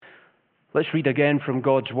Let's read again from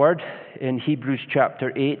God's Word in Hebrews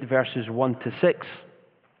chapter 8, verses 1 to 6.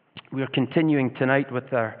 We are continuing tonight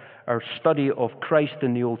with our study of Christ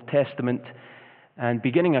in the Old Testament and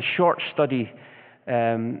beginning a short study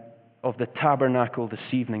of the tabernacle this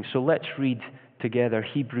evening. So let's read together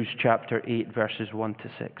Hebrews chapter 8, verses 1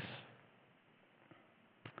 to 6.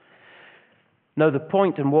 Now the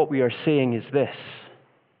point in what we are saying is this: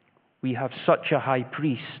 we have such a high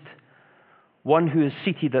priest, one who is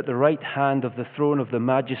seated at the right hand of the throne of the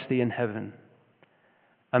Majesty in heaven,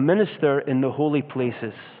 a minister in the holy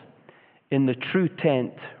places, in the true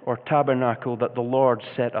tent or tabernacle that the Lord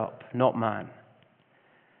set up, not man.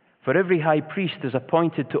 For every high priest is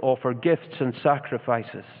appointed to offer gifts and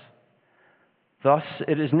sacrifices. Thus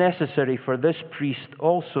it is necessary for this priest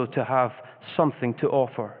also to have something to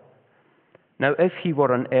offer. Now if he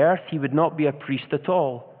were on earth, he would not be a priest at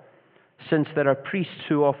all, since there are priests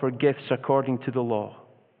who offer gifts according to the law.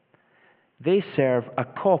 They serve a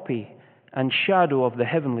copy and shadow of the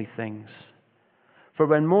heavenly things. For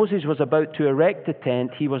when Moses was about to erect the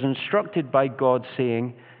tent, he was instructed by God,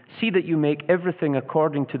 saying, "See that you make everything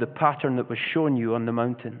according to the pattern that was shown you on the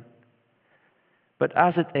mountain." But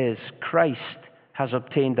as it is, Christ has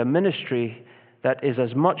obtained a ministry that is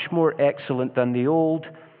as much more excellent than the old,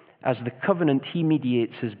 as the covenant he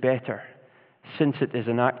mediates is better, since it is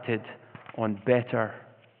enacted on better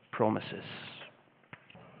promises.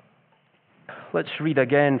 Let's read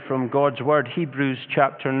again from God's Word, Hebrews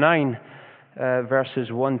chapter 9, verses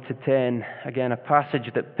 1 to 10. Again, a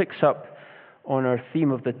passage that picks up on our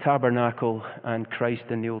theme of the tabernacle and Christ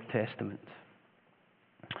in the Old Testament.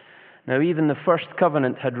 Now, even the first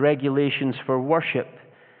covenant had regulations for worship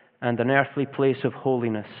and an earthly place of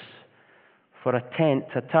holiness. For a tent,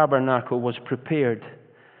 a tabernacle, was prepared,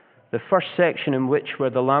 the first section in which were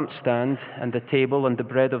the lampstand and the table and the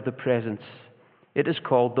bread of the presence. It is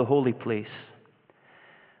called the holy place.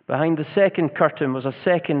 Behind the second curtain was a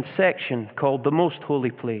second section called the most holy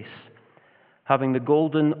place, having the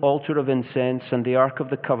golden altar of incense and the ark of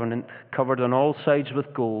the covenant covered on all sides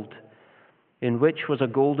with gold, in which was a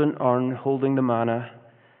golden urn holding the manna,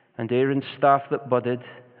 and Aaron's staff that budded,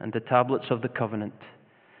 and the tablets of the covenant.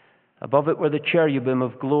 Above it were the cherubim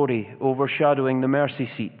of glory overshadowing the mercy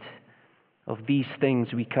seat. Of these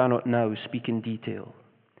things we cannot now speak in detail.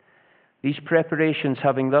 These preparations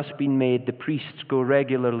having thus been made, the priests go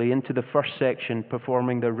regularly into the first section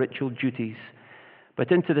performing their ritual duties,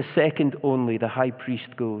 but into the second only the high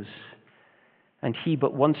priest goes, and he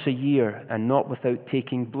but once a year, and not without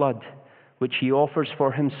taking blood, which he offers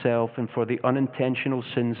for himself and for the unintentional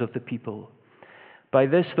sins of the people. By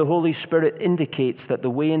this the Holy Spirit indicates that the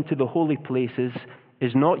way into the holy places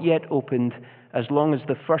is not yet opened as long as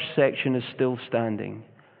the first section is still standing,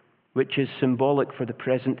 which is symbolic for the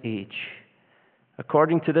present age.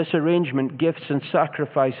 According to this arrangement, gifts and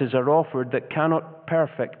sacrifices are offered that cannot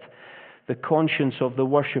perfect the conscience of the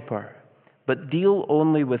worshipper, but deal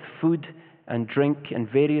only with food and drink and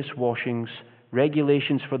various washings,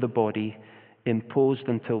 regulations for the body, imposed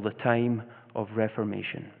until the time of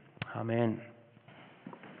Reformation. Amen.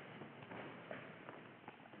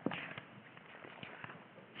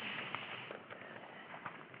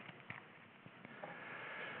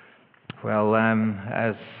 Well,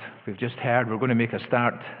 as we've just heard, we're going to make a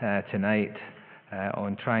start tonight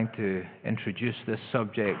on trying to introduce this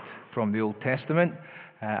subject from the Old Testament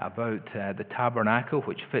about the tabernacle,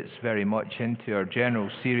 which fits very much into our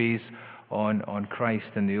general series on Christ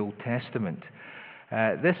in the Old Testament.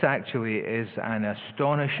 This actually is an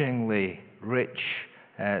astonishingly rich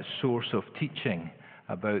source of teaching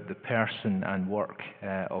about the person and work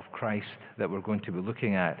of Christ that we're going to be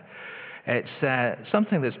looking at. It's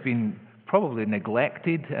something that's been probably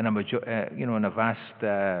neglected in a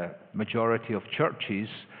vast majority of churches.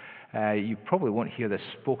 You probably won't hear this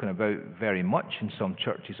spoken about very much in some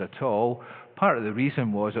churches at all. Part of the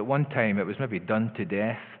reason was at one time it was maybe done to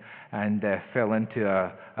death and fell into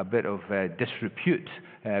a bit of disrepute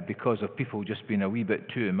because of people just being a wee bit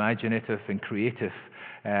too imaginative and creative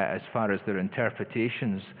as far as their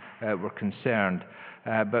interpretations were concerned.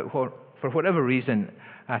 But for whatever reason,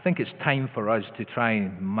 I think it's time for us to try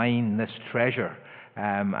and mine this treasure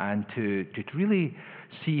and to really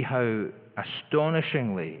see how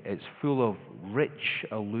astonishingly it's full of rich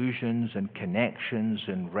allusions and connections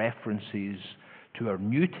and references to our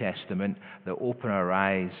New Testament that open our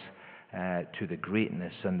eyes to the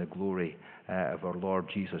greatness and the glory of our Lord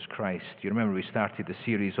Jesus Christ. Do you remember we started the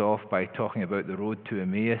series off by talking about the road to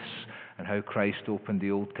Emmaus and how Christ opened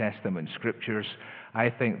the Old Testament scriptures? I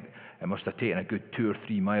think it must have taken a good 2 or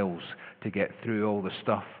 3 miles to get through all the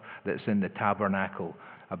stuff that's in the tabernacle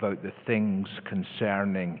about the things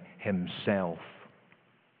concerning himself.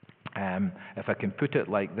 If I can put it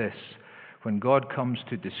like this, when God comes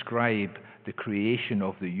to describe the creation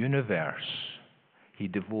of the universe, he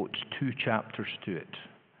devotes 2 chapters to it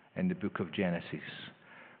in the book of Genesis.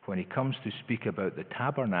 When he comes to speak about the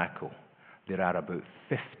tabernacle, there are about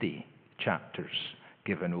 50 chapters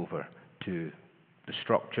given over to the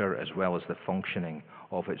structure as well as the functioning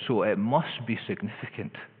of it. So it must be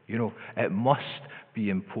significant. It must be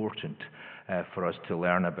important for us to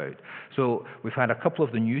learn about. So we've had a couple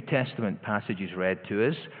of the New Testament passages read to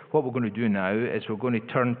us. What we're going to do now is we're going to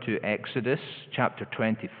turn to Exodus chapter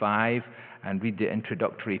 25 and read the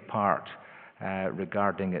introductory part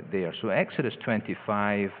regarding it there. So Exodus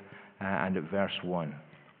 25 and at verse 1.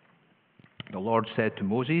 The Lord said to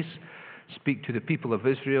Moses, "Speak to the people of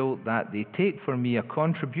Israel that they take for me a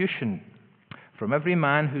contribution. From every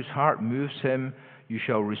man whose heart moves him, you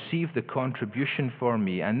shall receive the contribution for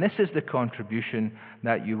me. And this is the contribution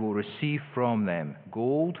that you will receive from them: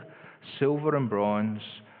 gold, silver and bronze,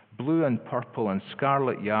 blue and purple and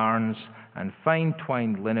scarlet yarns, and fine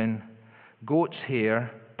twined linen, goat's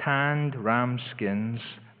hair, tanned ram skins,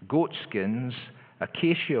 goat skins,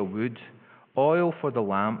 acacia wood, oil for the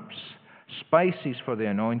lamps, spices for the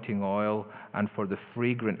anointing oil and for the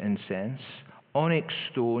fragrant incense, onyx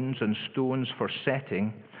stones and stones for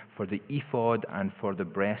setting, for the ephod and for the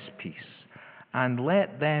breastpiece. And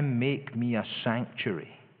let them make me a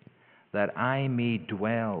sanctuary, that I may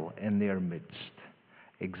dwell in their midst,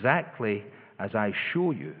 exactly as I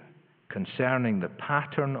show you concerning the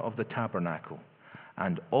pattern of the tabernacle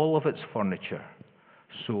and all of its furniture,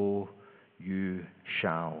 so you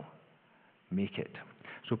shall make it."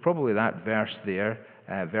 So probably that verse there,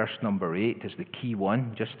 verse number 8, is the key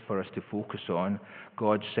one, just for us to focus on.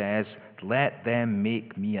 God says, "Let them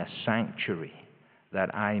make me a sanctuary,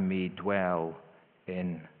 that I may dwell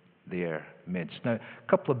in their midst." Now, a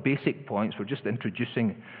couple of basic points. We're just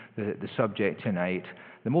introducing the subject tonight.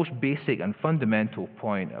 The most basic and fundamental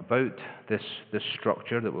point about this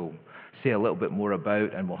structure that we'll say a little bit more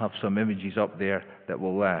about, and we'll have some images up there that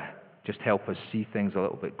will just help us see things a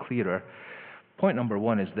little bit clearer. Point number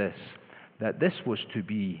 1 is this, that this was to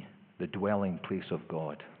be the dwelling place of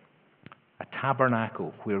God. A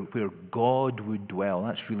tabernacle where God would dwell.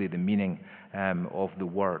 That's really the meaning of the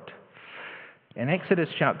word. In Exodus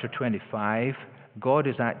chapter 25, God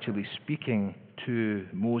is actually speaking to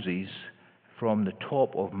Moses from the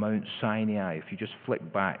top of Mount Sinai. If you just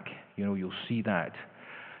flick back, you'll see that.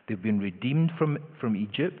 They've been redeemed from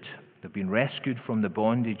Egypt. They've been rescued from the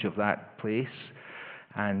bondage of that place.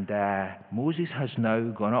 And Moses has now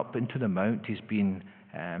gone up into the mount. He's been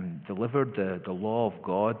delivered the law of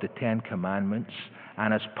God, the 10 Commandments.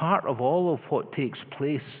 And as part of all of what takes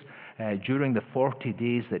place during the 40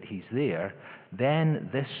 days that he's there, then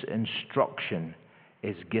this instruction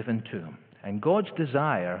is given to him. And God's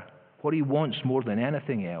desire, what he wants more than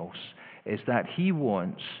anything else, is that he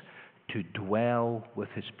wants to dwell with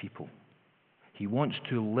his people. He wants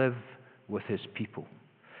to live with his people,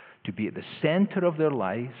 to be at the center of their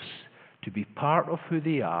lives, to be part of who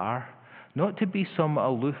they are, not to be some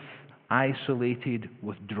aloof, isolated,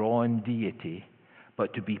 withdrawn deity,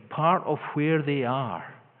 but to be part of where they are.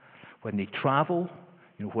 When they travel,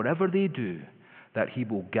 whatever they do, that he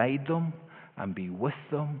will guide them and be with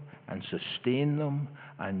them and sustain them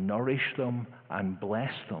and nourish them and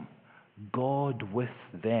bless them. God with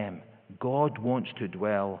them. God wants to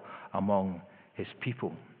dwell among his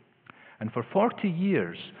people. And for 40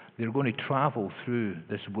 years, they're going to travel through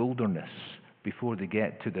this wilderness before they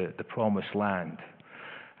get to the promised land.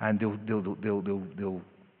 And they'll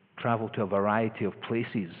travel to a variety of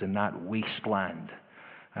places in that wasteland.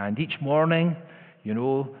 And each morning,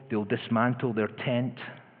 they'll dismantle their tent.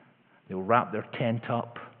 They'll wrap their tent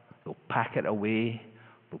up. They'll pack it away.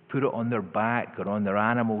 They'll put it on their back or on their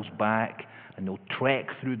animal's back. And they'll trek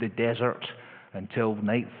through the desert until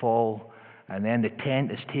nightfall. And then the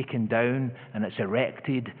tent is taken down and it's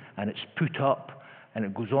erected and it's put up. And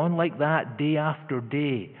it goes on like that day after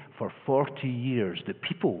day for 40 years. The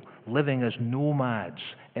people living as nomads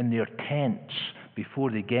in their tents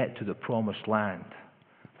before they get to the promised land.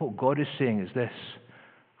 What God is saying is this: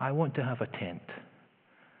 I want to have a tent.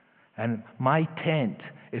 And my tent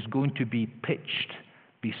is going to be pitched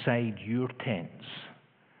beside your tents.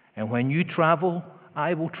 And when you travel,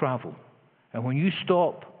 I will travel. And when you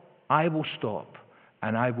stop, I will stop,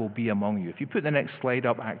 and I will be among you. If you put the next slide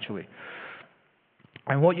up, actually.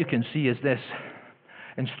 And what you can see is this.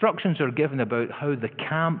 Instructions are given about how the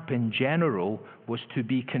camp in general was to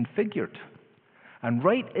be configured. And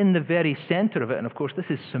right in the very center of it, and of course this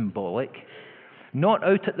is symbolic, not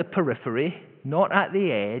out at the periphery, not at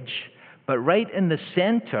the edge, but right in the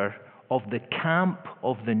center of the camp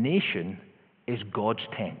of the nation is God's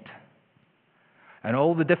tent. And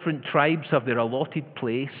all the different tribes have their allotted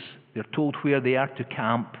place. They're told where they are to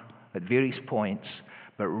camp at various points.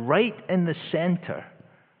 But right in the center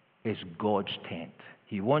is God's tent.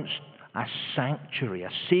 He wants a sanctuary,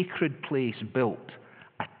 a sacred place built,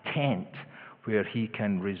 a tent where he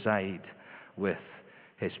can reside with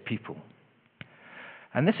his people.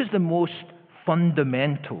 And this is the most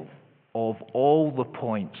fundamental of all the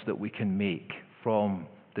points that we can make from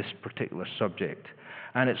this particular subject.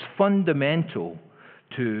 And it's fundamental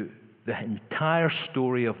to the entire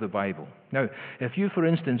story of the Bible. Now, if you, for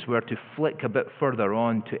instance, were to flick a bit further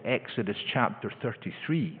on to Exodus chapter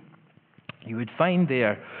 33, you would find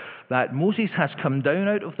there that Moses has come down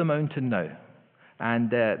out of the mountain now,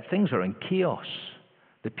 and things are in chaos.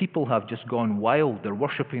 The people have just gone wild. They're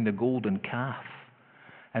worshipping the golden calf.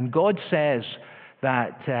 And God says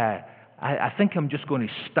that, I think I'm just going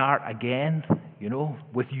to start again,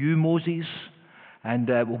 with you, Moses, and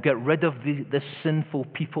we'll get rid of this sinful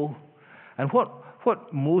people. And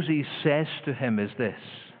what Moses says to him is this,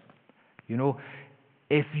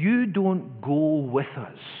 if you don't go with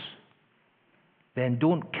us, then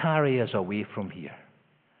don't carry us away from here.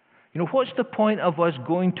 What's the point of us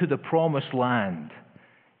going to the promised land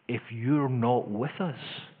if you're not with us?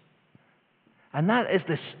 And that is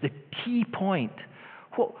the key point.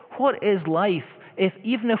 What is life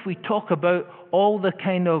even if we talk about all the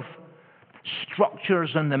kind of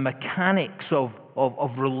structures and the mechanics of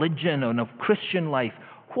religion and of Christian life?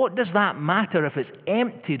 What does that matter if it's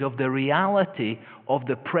emptied of the reality of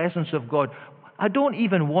the presence of God? I don't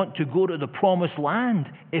even want to go to the promised land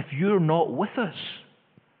if you're not with us.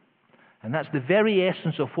 And that's the very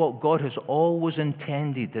essence of what God has always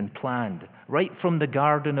intended and planned, right from the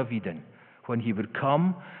Garden of Eden, when he would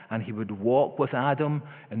come and he would walk with Adam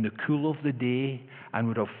in the cool of the day and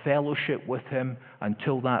would have fellowship with him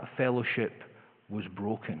until that fellowship was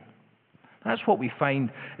broken. That's what we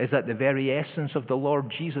find is at the very essence of the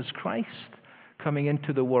Lord Jesus Christ coming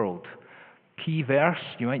into the world. Key verse,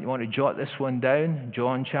 you might want to jot this one down,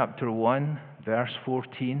 John chapter 1, verse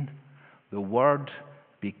 14. The Word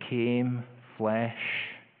became flesh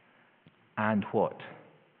and what?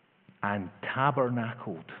 And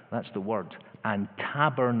tabernacled. That's the word. And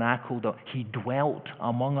tabernacled. He dwelt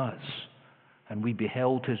among us, and we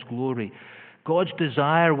beheld his glory. God's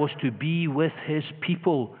desire was to be with his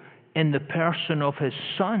people in the person of his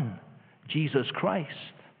Son, Jesus Christ.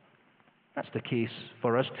 That's the case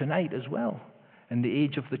for us tonight as well, in the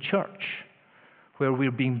age of the church, where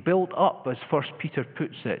we're being built up, as 1 Peter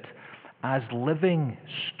puts it, as living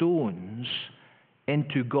stones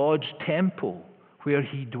into God's temple where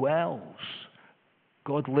he dwells.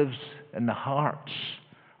 God lives in the hearts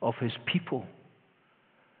of his people.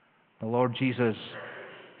 The Lord Jesus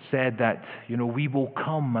said that, we will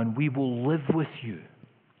come and we will live with you.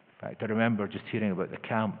 In fact, I remember just hearing about the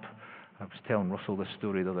camp. I was telling Russell this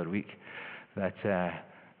story the other week, that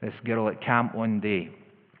this girl at camp one day,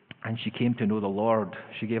 and she came to know the Lord.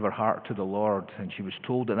 She gave her heart to the Lord, and she was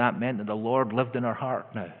told that meant that the Lord lived in her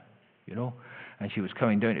heart now, And she was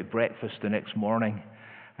coming down to breakfast the next morning,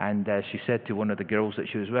 and she said to one of the girls that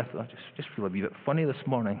she was with, I just feel a wee bit funny this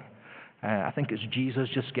morning. I think it's Jesus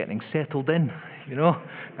just getting settled in,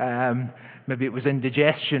 Maybe it was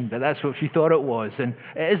indigestion, but that's what she thought it was. And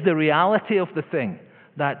it is the reality of the thing,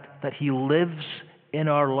 that he lives in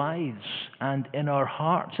our lives and in our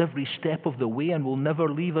hearts every step of the way and will never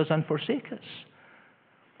leave us and forsake us.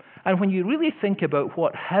 And when you really think about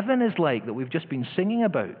what heaven is like that we've just been singing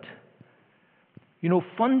about,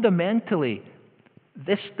 fundamentally,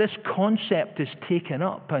 this concept is taken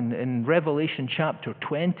up in Revelation chapter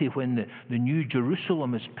 20 when the New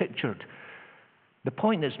Jerusalem is pictured. The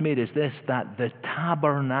point that's made is this, that the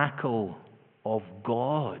tabernacle of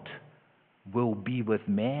God will be with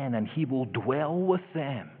men, and he will dwell with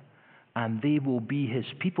them, and they will be his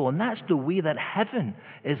people. And that's the way that heaven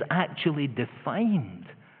is actually defined,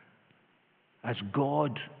 as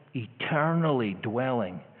God eternally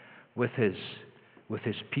dwelling with his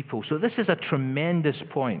people. So this is a tremendous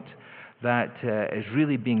point that is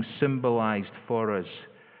really being symbolized for us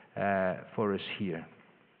here.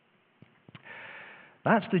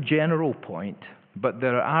 That's the general point, but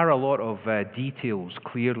there are a lot of details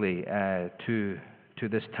clearly to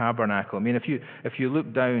this tabernacle. I mean, if you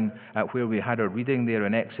look down at where we had our reading there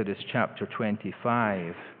in Exodus chapter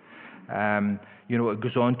 25, it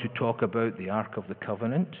goes on to talk about the Ark of the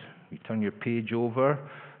Covenant. You turn your page over,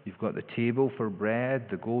 you've got the table for bread,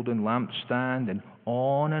 the golden lampstand, and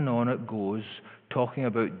on it goes, talking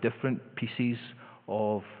about different pieces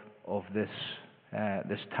of of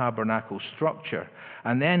this tabernacle structure.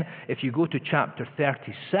 And then if you go to chapter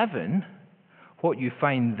 37, what you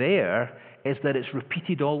find there is that it's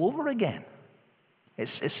repeated all over again.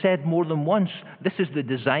 It's said more than once. This is the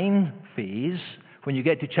design phase. When you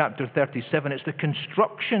get to chapter 37, it's the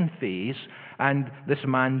construction phase. And this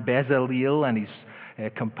man Bezaleel and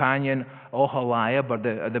his companion Oholiab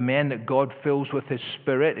are the men that God fills with His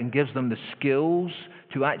Spirit and gives them the skills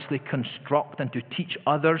to actually construct and to teach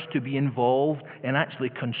others to be involved in actually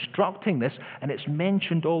constructing this. And it's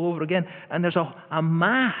mentioned all over again. And there's a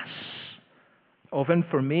mass of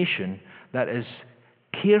information that is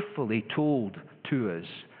carefully told to us.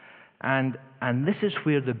 And this is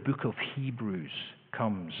where the book of Hebrews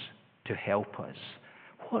comes to help us.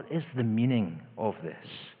 What is the meaning of this?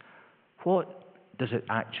 What does it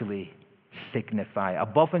actually signify,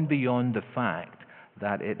 above and beyond the fact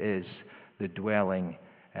that it is the dwelling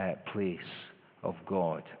place of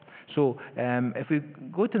God? So if we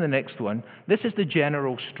go to the next one, this is the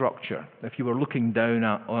general structure. If you were looking down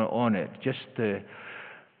on it, just the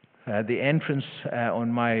entrance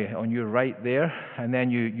on your right there, and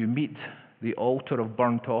then you meet the altar of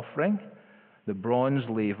burnt offering, the bronze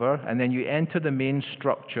laver, and then you enter the main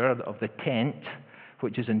structure of the tent,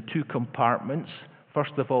 which is in two compartments.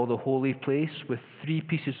 First of all, the holy place with 3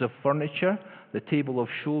 pieces of furniture, the table of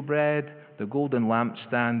showbread, the golden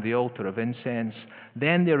lampstand, the altar of incense.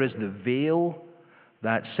 Then there is the veil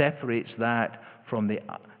that separates that from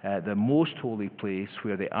the most holy place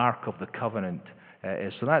where the Ark of the Covenant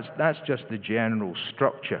is. So that's just the general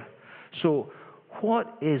structure. So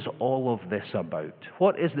what is all of this about?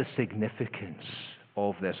 What is the significance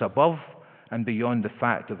of this, above and beyond the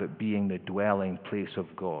fact of it being the dwelling place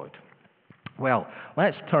of God? Well,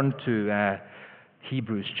 let's turn to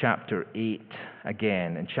Hebrews chapter 8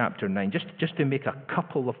 again and chapter 9, just to make a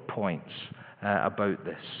couple of points about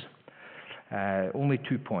this. Only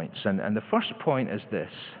 2 points. And the first point is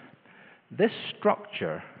this. This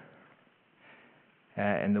structure,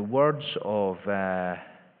 in the words of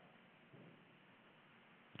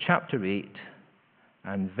chapter 8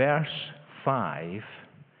 and verse 5,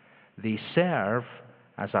 they serve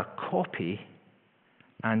as a copy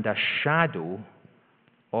and a shadow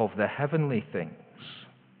of the heavenly things.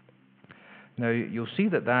 Now, you'll see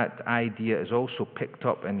that idea is also picked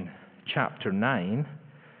up in chapter 9,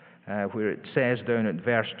 where it says down at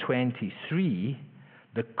verse 23,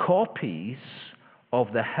 the copies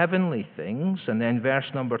of the heavenly things, and then verse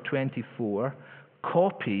number 24,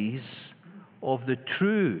 copies of the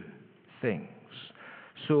true things.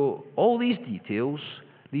 So all these details,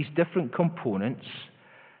 these different components,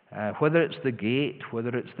 whether it's the gate, whether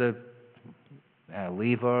it's the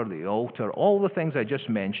laver, the altar, all the things I just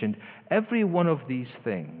mentioned, every one of these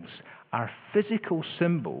things are physical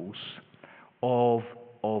symbols of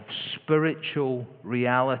spiritual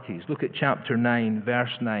realities. Look at chapter 9,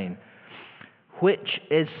 verse 9, which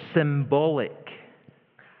is symbolic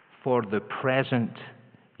for the present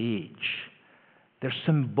age. They're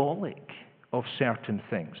symbolic of certain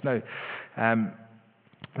things. Now,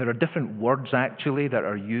 there are different words actually that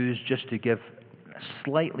are used just to give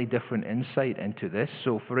slightly different insight into this.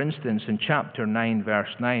 So, for instance, in chapter 9, verse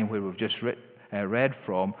 9, where we've just read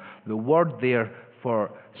from, the word there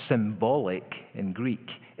for symbolic in Greek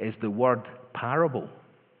is the word parable.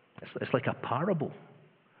 It's like a parable.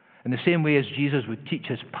 In the same way as Jesus would teach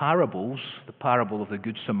his parables, the parable of the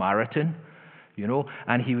Good Samaritan,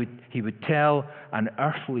 and he would tell an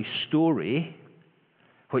earthly story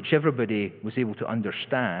which everybody was able to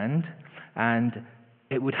understand, and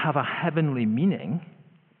it would have a heavenly meaning.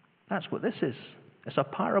 That's what this is. It's a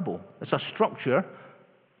parable. It's a structure,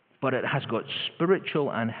 but it has got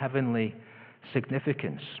spiritual and heavenly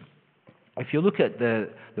significance. If you look at the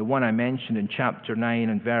one I mentioned in chapter 9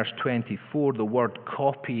 and verse 24, the word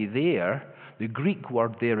copy there, the Greek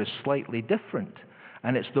word there is slightly different,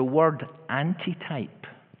 and it's the word antitype.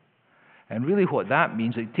 And really what that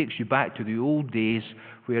means, it takes you back to the old days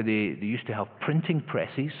where they used to have printing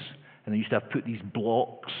presses, and they used to have put these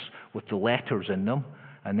blocks with the letters in them,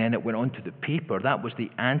 and then it went onto the paper. That was the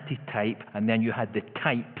antitype, and then you had the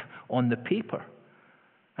type on the paper.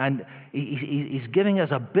 And he's giving us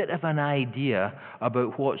a bit of an idea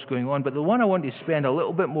about what's going on. But the one I want to spend a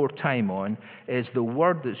little bit more time on is the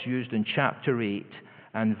word that's used in chapter 8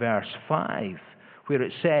 and verse 5, where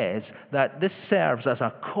it says that this serves as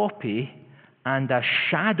a copy and a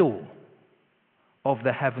shadow of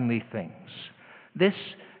the heavenly things. This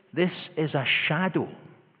is a shadow.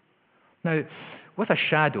 Now, with a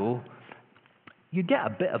shadow, you get a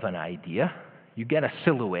bit of an idea. You get a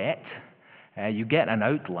silhouette. You get an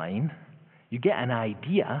outline. You get an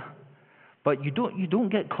idea. but you don't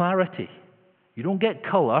get clarity. You don't get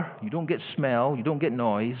color, you don't get smell, you don't get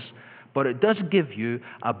noise, but it does give you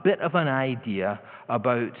a bit of an idea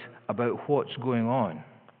about what's going on.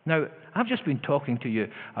 Now, I've just been talking to you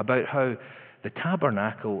about how the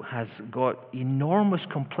tabernacle has got enormous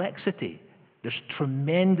complexity. There's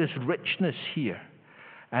tremendous richness here.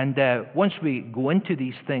 And once we go into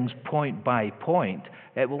these things point by point,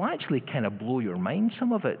 it will actually kind of blow your mind,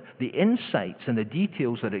 some of it. The insights and the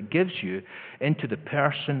details that it gives you into the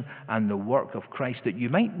person and the work of Christ that you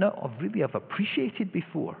might not have really have appreciated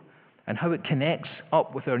before, and how it connects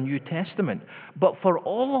up with our New Testament. But for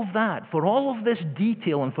all of that, for all of this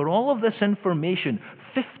detail and for all of this information,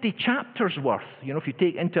 50 chapters worth, if you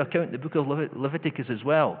take into account the book of Leviticus as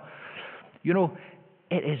well,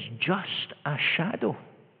 it is just a shadow.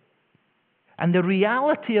 And the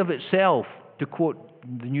reality of itself, to quote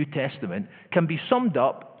the New Testament, can be summed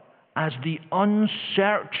up as the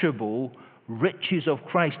unsearchable riches of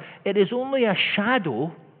Christ. It is only a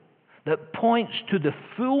shadow that points to the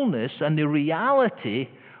fullness and the reality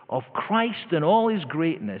of Christ in all his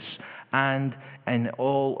greatness and in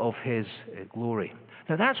all of his glory.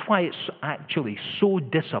 Now that's why it's actually so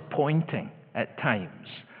disappointing at times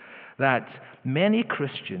that many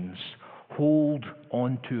Christians hold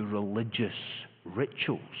on to religious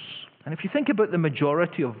rituals. And if you think about the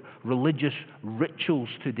majority of religious rituals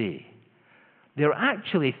today, they're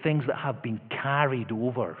actually things that have been carried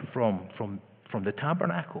over from the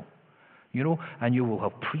tabernacle. And you will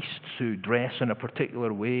have priests who dress in a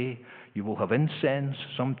particular way. You will have incense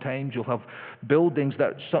sometimes. You'll have buildings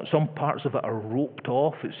that some parts of it are roped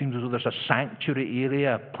off. It seems as though there's a sanctuary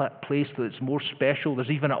area, a place that's more special. There's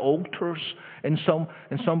even altars in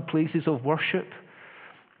some places of worship.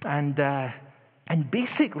 And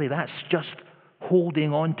basically that's just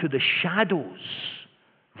holding on to the shadows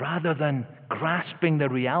rather than grasping the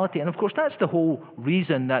reality. And of course that's the whole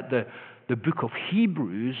reason that the book of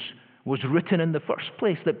Hebrews was written in the first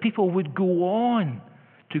place, that people would go on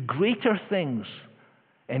to greater things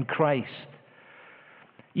in Christ.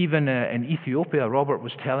 Even in Ethiopia, Robert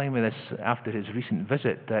was telling me this after his recent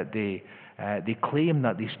visit, that they claim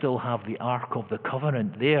that they still have the Ark of the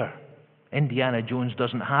Covenant there. Indiana Jones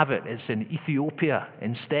doesn't have it. It's in Ethiopia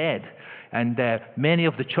instead. And many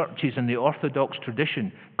of the churches in the Orthodox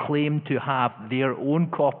tradition claim to have their own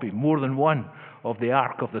copy, more than one, of the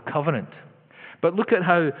Ark of the Covenant. But look at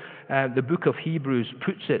how the book of Hebrews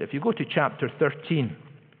puts it. If you go to chapter 13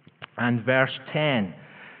 and verse 10,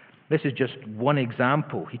 this is just one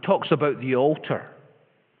example. He talks about the altar.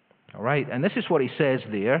 All right, and this is what he says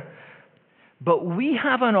there. But we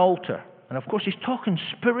have an altar. And of course, he's talking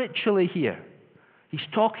spiritually here. He's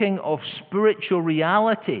talking of spiritual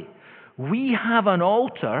reality. We have an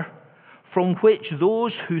altar from which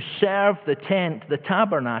those who serve the tent, the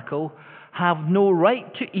tabernacle, have no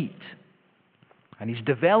right to eat. And he's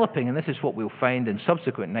developing, and this is what we'll find in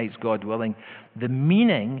subsequent nights, God willing, the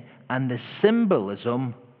meaning and the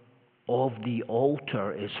symbolism of the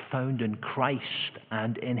altar is found in Christ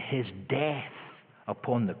and in his death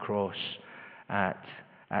upon the cross at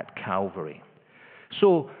Calvary.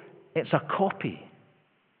 So it's a copy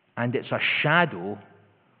and it's a shadow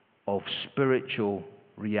of spiritual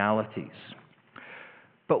realities.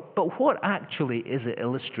 But what actually is it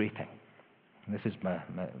illustrating? And this is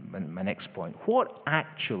my next point. What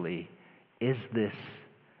actually is this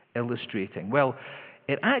illustrating? Well,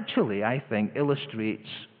 it actually, I think, illustrates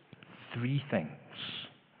three things.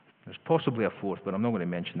 There's possibly a fourth, but I'm not going to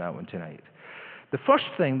mention that one tonight. The first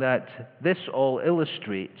thing that this all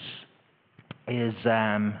illustrates is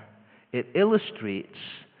it illustrates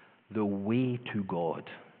the way to God,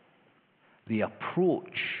 the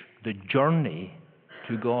approach, the journey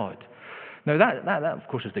to God. Now that of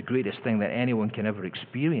course is the greatest thing that anyone can ever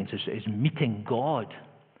experience is meeting God.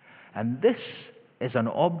 And this is an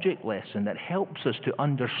object lesson that helps us to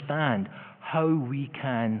understand how we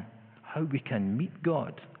can meet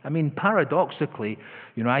God. I mean, paradoxically,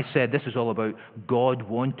 I said this is all about God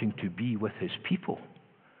wanting to be with his people.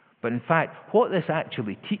 But in fact, what this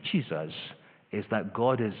actually teaches us is that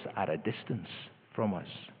God is at a distance from us,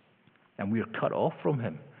 and we are cut off from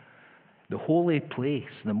him. The holy place,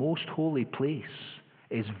 the most holy place,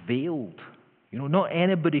 is veiled. Not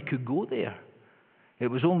anybody could go there. It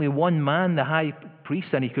was only one man, the high priest,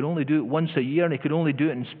 and he could only do it once a year, and he could only do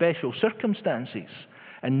it in special circumstances.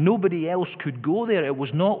 And nobody else could go there. It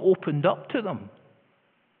was not opened up to them.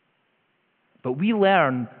 But we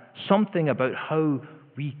learn something about how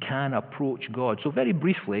we can approach God. So very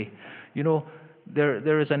briefly,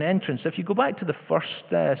 there is an entrance. If you go back to the first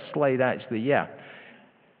slide, actually,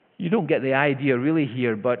 you don't get the idea really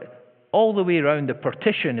here, but all the way around the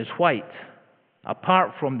partition is white.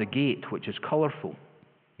 apart from the gate, which is colourful,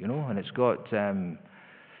 and it's got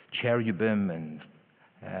cherubim and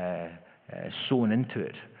sewn into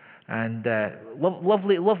it, and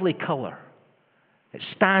lovely colour. It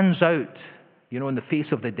stands out, in the face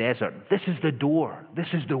of the desert. This is the door. This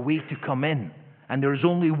is the way to come in. And there is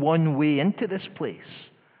only one way into this place.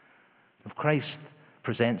 If Christ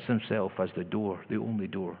presents himself as the door, the only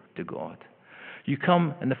door to God. You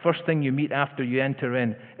come, and the first thing you meet after you enter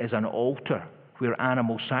in is an altar where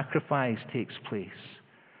animal sacrifice takes place.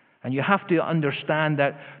 And you have to understand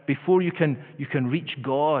that before you can reach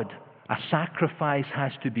God, a sacrifice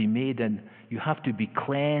has to be made, and you have to be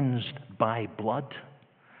cleansed by blood.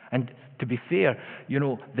 And to be fair,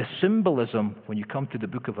 the symbolism, when you come to the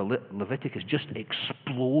book of Leviticus, just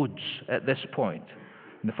explodes at this point.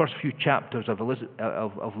 In the first few chapters of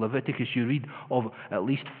Leviticus, you read of at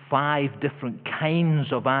least 5 different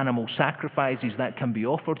kinds of animal sacrifices that can be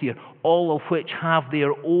offered here, all of which have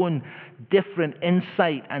their own different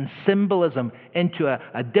insight and symbolism into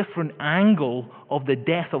a different angle of the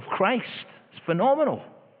death of Christ. It's phenomenal.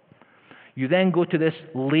 You then go to this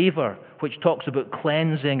laver, which talks about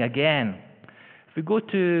cleansing again. If we go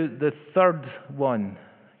to the third one,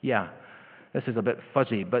 this is a bit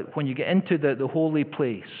fuzzy, but when you get into the holy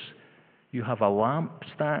place, you have a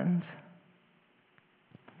lampstand,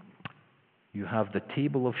 you have the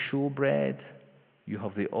table of showbread, you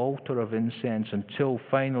have the altar of incense, until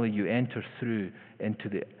finally you enter through into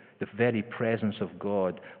the very presence of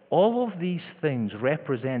God. All of these things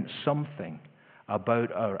represent something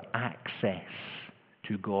about our access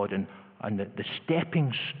to God and the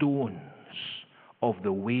stepping stones of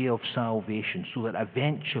the way of salvation, so that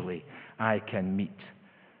eventually I can meet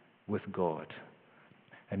with God.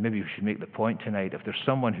 And maybe we should make the point tonight, if there's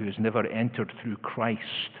someone who has never entered through Christ,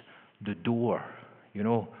 the door,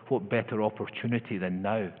 what better opportunity than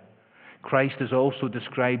now? Christ is also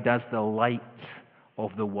described as the light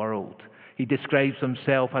of the world. He describes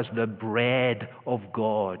himself as the bread of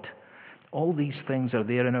God. All these things are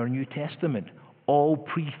there in our New Testament, all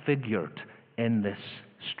prefigured in this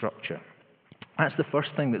structure. That's the first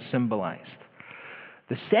thing that's symbolized.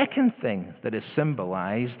 The second thing that is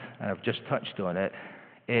symbolized, and I've just touched on it,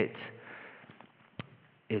 it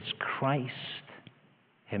is Christ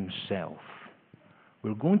himself.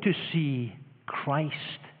 We're going to see Christ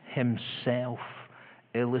himself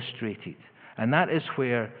illustrated. And that is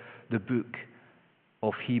where the book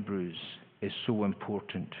of Hebrews is so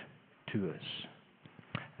important to us.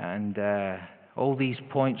 And all these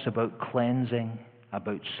points about cleansing,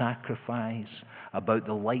 about sacrifice, about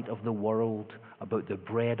the light of the world, about the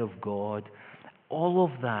bread of God, all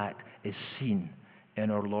of that is seen in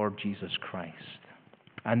our Lord Jesus Christ.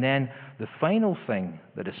 And then the final thing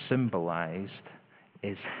that is symbolized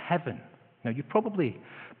is heaven. Now, you probably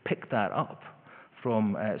picked that up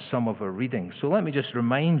from some of our readings. So let me just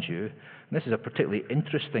remind you, and this is a particularly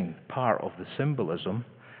interesting part of the symbolism.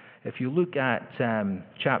 If you look at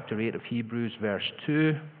chapter 8 of Hebrews, verse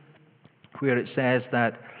 2, where it says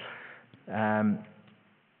that,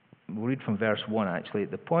 we'll read from verse 1 actually.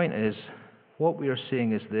 The point is, what we are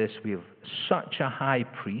saying is this: we have such a high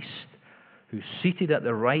priest who's seated at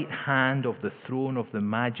the right hand of the throne of the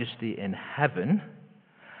majesty in heaven,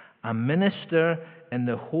 a minister in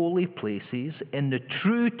the holy places, in the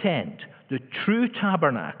true tent, the true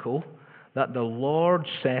tabernacle that the Lord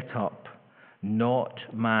set up, not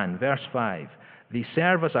man. Verse 5, they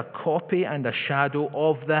serve as a copy and a shadow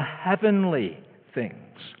of the heavenly things.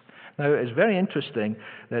 Now, it's very interesting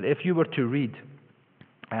that if you were to read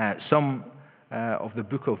some of the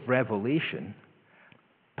book of Revelation,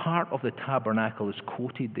 part of the tabernacle is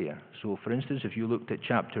quoted there. So, for instance, if you looked at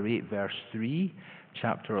chapter 8, verse 3,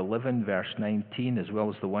 chapter 11, verse 19, as well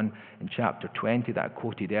as the one in chapter 20 that I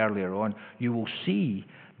quoted earlier on, you will see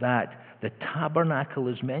that the tabernacle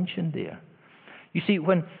is mentioned there. You see,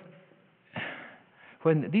 when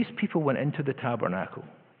these people went into the tabernacle,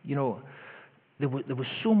 there was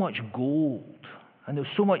so much gold, and there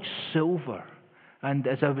was so much silver. And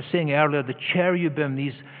as I was saying earlier, the cherubim,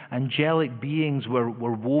 these angelic beings, were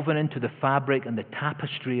woven into the fabric and the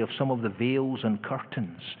tapestry of some of the veils and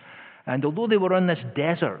curtains. And although they were on this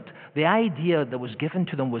desert, the idea that was given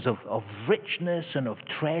to them was of richness and of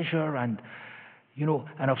treasure and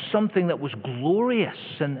of something that was glorious.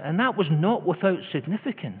 And that was not without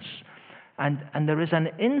significance. And there is an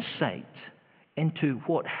insight into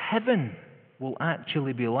what heaven will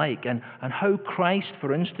actually be like, and how Christ,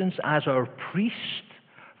 for instance, as our priest,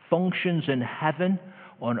 functions in heaven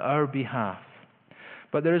on our behalf.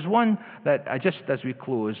 But there is one that I just, as we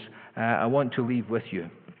close, I want to leave with you.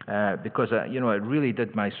 because it really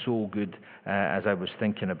did my soul good as I was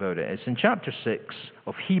thinking about it. It's in chapter 6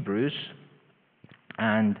 of Hebrews,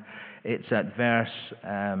 and it's at verse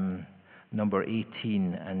number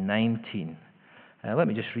 18 and 19. Let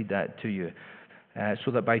me just read that to you.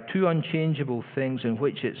 So that by two unchangeable things in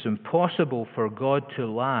which it's impossible for God to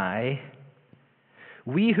lie,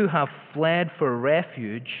 we who have fled for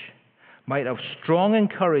refuge might have strong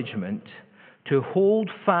encouragement to hold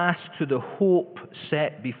fast to the hope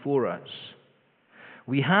set before us.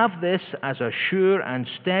 We have this as a sure and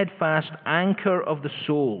steadfast anchor of the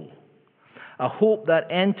soul, a hope that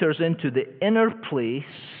enters into the inner place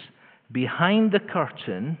behind the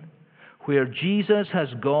curtain, where Jesus has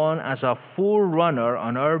gone as a forerunner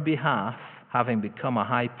on our behalf, having become a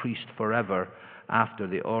high priest forever after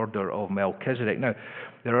the order of Melchizedek. Now,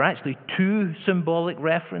 there are actually two symbolic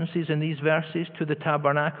references in these verses to the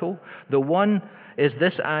tabernacle. The one is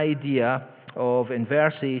this idea of, in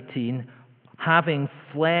verse 18, having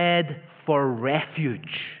fled for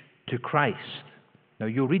refuge to Christ. Now,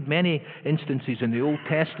 you'll read many instances in the Old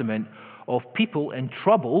Testament of people in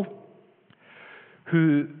trouble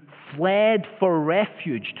who fled for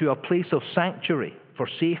refuge to a place of sanctuary for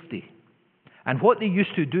safety. And what they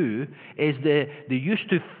used to do is they used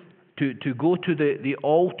to go to the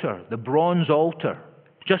altar, the bronze altar,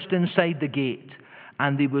 just inside the gate,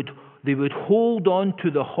 and they would hold on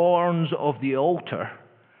to the horns of the altar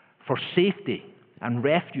for safety and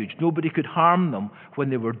refuge. Nobody could harm them when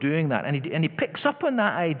they were doing that. And he picks up on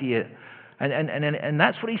that idea. And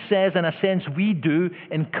that's what he says, in a sense, we do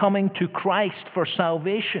in coming to Christ for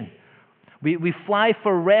salvation. We fly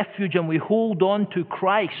for refuge and we hold on to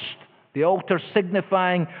Christ. The altar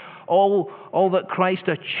signifying all that Christ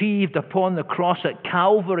achieved upon the cross at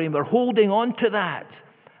Calvary. And we're holding on to that.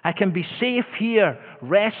 I can be safe here,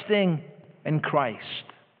 resting in Christ.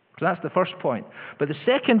 So that's the first point. But the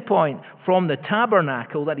second point from the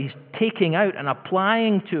tabernacle that he's taking out and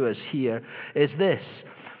applying to us here is this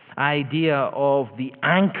idea of the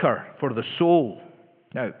anchor for the soul.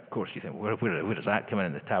 Now, of course, you think, where does that come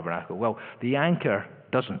in the tabernacle? Well, the anchor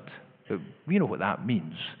doesn't. We know what that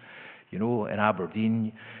means. In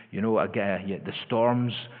Aberdeen, the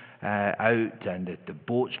storm's out and the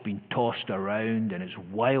boat's been tossed around and it's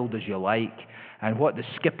wild as you like. And what the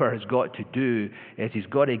skipper has got to do is he's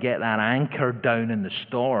got to get that anchor down in the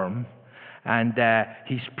storm, and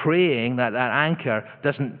he's praying that anchor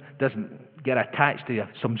doesn't get attached to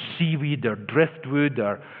some seaweed or driftwood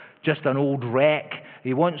or just an old wreck.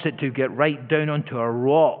 He wants it to get right down onto a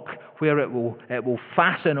rock where it will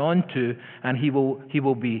fasten onto, and he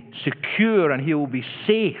will be secure and he will be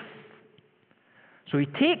safe. So he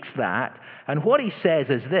takes that, and what he says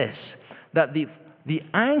is this, that the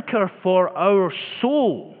anchor for our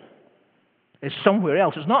soul is somewhere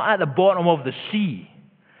else. It's not at the bottom of the sea.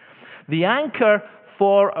 The anchor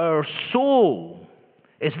for our soul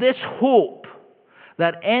is this hope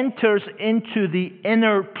that enters into the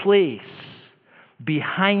inner place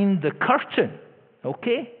behind the curtain.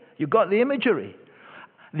 Okay? You've got the imagery.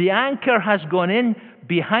 The anchor has gone in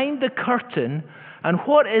behind the curtain, and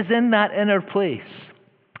what is in that inner place?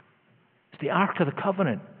 It's the Ark of the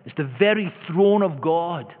Covenant. It's the very throne of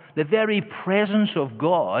God, the very presence of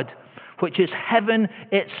God, which is heaven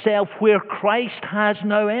itself, where Christ has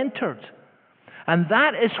now entered. And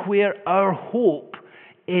that is where our hope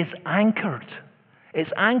is anchored.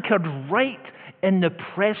 It's anchored right in the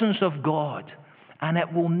presence of God, and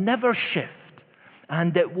it will never shift,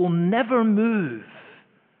 and it will never move.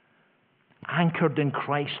 Anchored in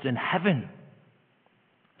Christ in heaven.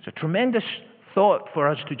 It's a tremendous thought for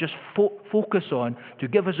us to just focus on, to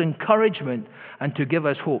give us encouragement and to give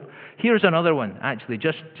us hope. Here's another one, actually,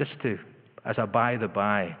 just to, as a by the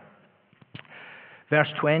by. Verse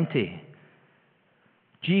 20.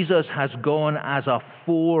 Jesus has gone as a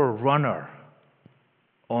forerunner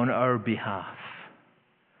on our behalf.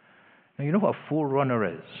 Now, you know what a forerunner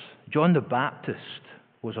is? John the Baptist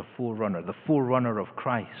was a forerunner, the forerunner of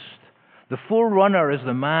Christ. The forerunner is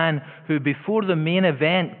the man who, before the main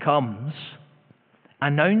event comes,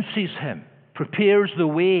 announces him, prepares the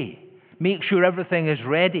way, makes sure everything is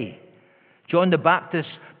ready. John the Baptist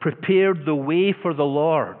prepared the way for the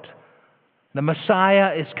Lord. The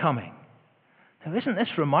Messiah is coming. Now, isn't this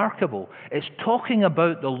remarkable? It's talking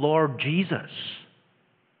about the Lord Jesus,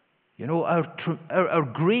 our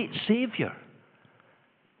great Savior.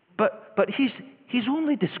 But he's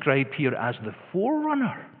only described here as the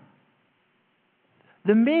forerunner.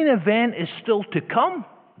 The main event is still to come,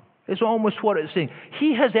 is almost what it's saying.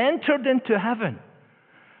 He has entered into heaven.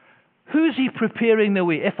 Who's he preparing the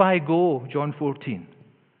way? If I go, John 14,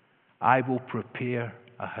 I will prepare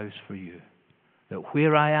a house for you. that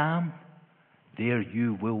where I am, there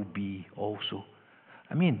you will be also.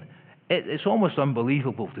 I mean, it's almost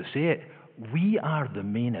unbelievable to say it. We are the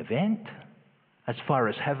main event as far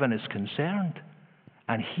as heaven is concerned,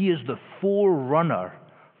 and He is the forerunner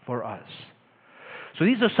for us. So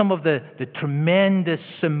these are some of the tremendous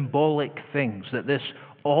symbolic things that this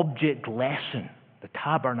object lesson, the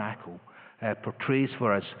tabernacle, portrays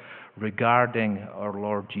for us regarding our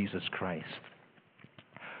Lord Jesus Christ.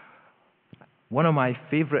 One of my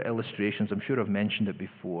favorite illustrations, I'm sure I've mentioned it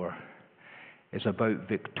before, is about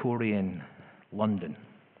Victorian London.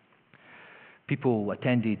 People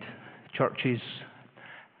attended churches,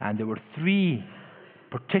 and there were 3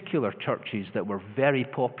 particular churches that were very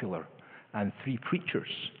popular, and 3 preachers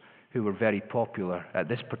who were very popular at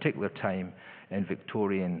this particular time in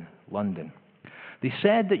Victorian London. They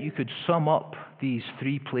said that you could sum up these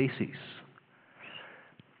 3 places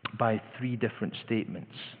by 3 different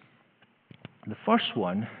statements. The first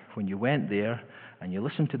one, when you went there and you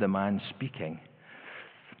listened to the man speaking,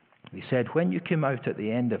 they said when you came out at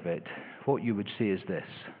the end of it, what you would say is this: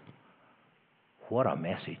 what a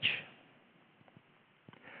message.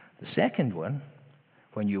 The second one,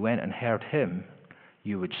 when you went and heard him,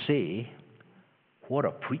 you would say, what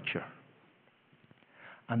a preacher.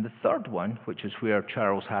 And the third one, which is where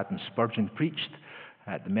Charles Haddon Spurgeon preached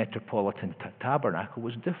at the Metropolitan Tabernacle,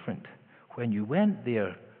 was different. When you went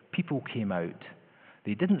there, people came out.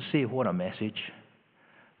 They didn't say, what a message.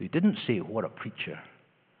 They didn't say, what a preacher.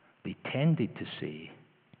 They tended to say,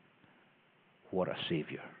 what a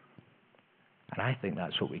Savior. And I think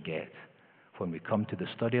that's what we get when we come to the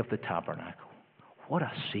study of the tabernacle. What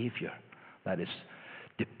a Savior that is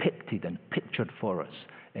depicted and pictured for us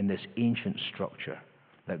in this ancient structure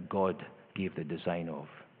that God gave the design of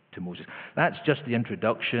to Moses. That's just the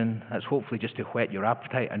introduction. That's hopefully just to whet your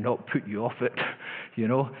appetite and not put you off it, you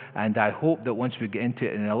know. And I hope that once we get into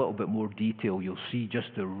it in a little bit more detail, you'll see just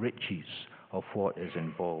the riches of what is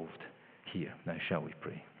involved here. Now, shall we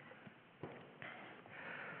pray?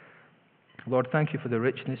 Lord, thank you for the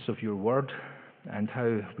richness of your word and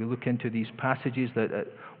how we look into these passages that at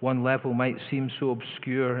one level might seem so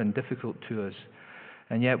obscure and difficult to us.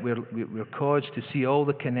 And yet we're caused to see all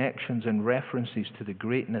the connections and references to the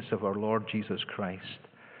greatness of our Lord Jesus Christ.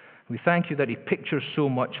 We thank you that He pictures so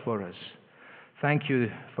much for us. Thank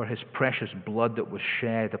you for His precious blood that was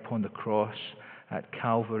shed upon the cross at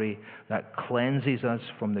Calvary, that cleanses us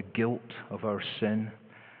from the guilt of our sin,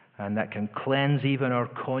 and that can cleanse even our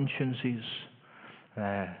consciences,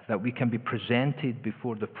 that we can be presented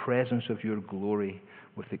before the presence of your glory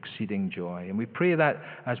with exceeding joy. And we pray that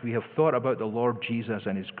as we have thought about the Lord Jesus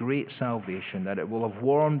and His great salvation, that it will have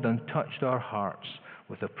warmed and touched our hearts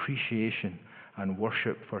with appreciation and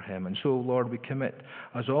worship for Him. And so, Lord, we commit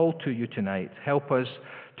us all to you tonight. Help us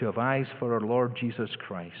to have eyes for our Lord Jesus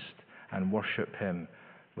Christ and worship Him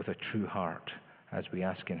with a true heart as we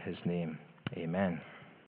ask in His name. Amen.